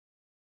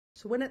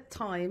So when at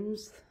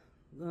times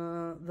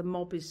the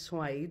mob is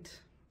swayed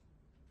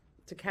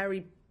to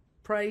carry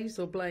praise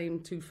or blame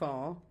too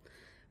far,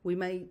 we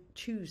may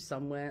choose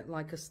somewhere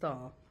like a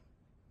star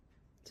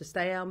to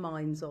stay our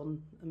minds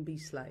on and be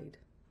slayed.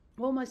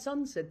 Well, my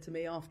son said to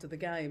me after the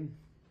game,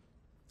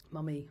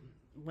 "Mummy,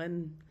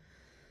 when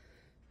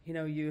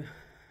you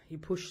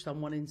push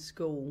someone in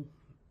school,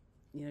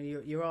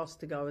 you're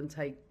asked to go and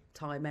take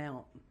time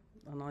out."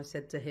 And I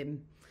said to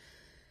him,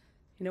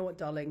 "You know what,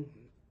 darling,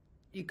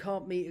 you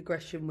can't meet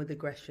aggression with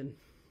aggression.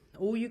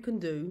 All you can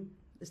do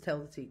is tell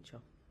the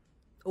teacher.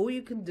 All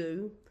you can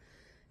do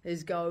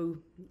is go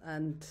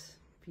and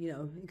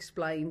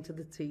explain to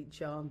the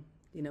teacher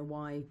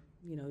why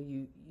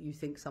you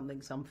think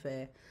something's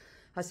unfair."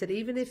 I said,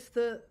 even if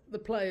the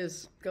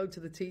players go to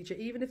the teacher,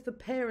 even if the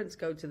parents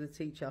go to the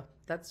teacher,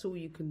 that's all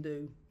you can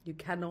do. You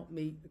cannot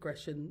meet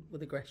aggression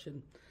with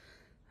aggression.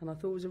 And I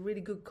thought it was a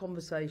really good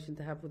conversation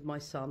to have with my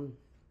son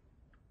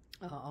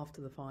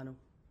after the final.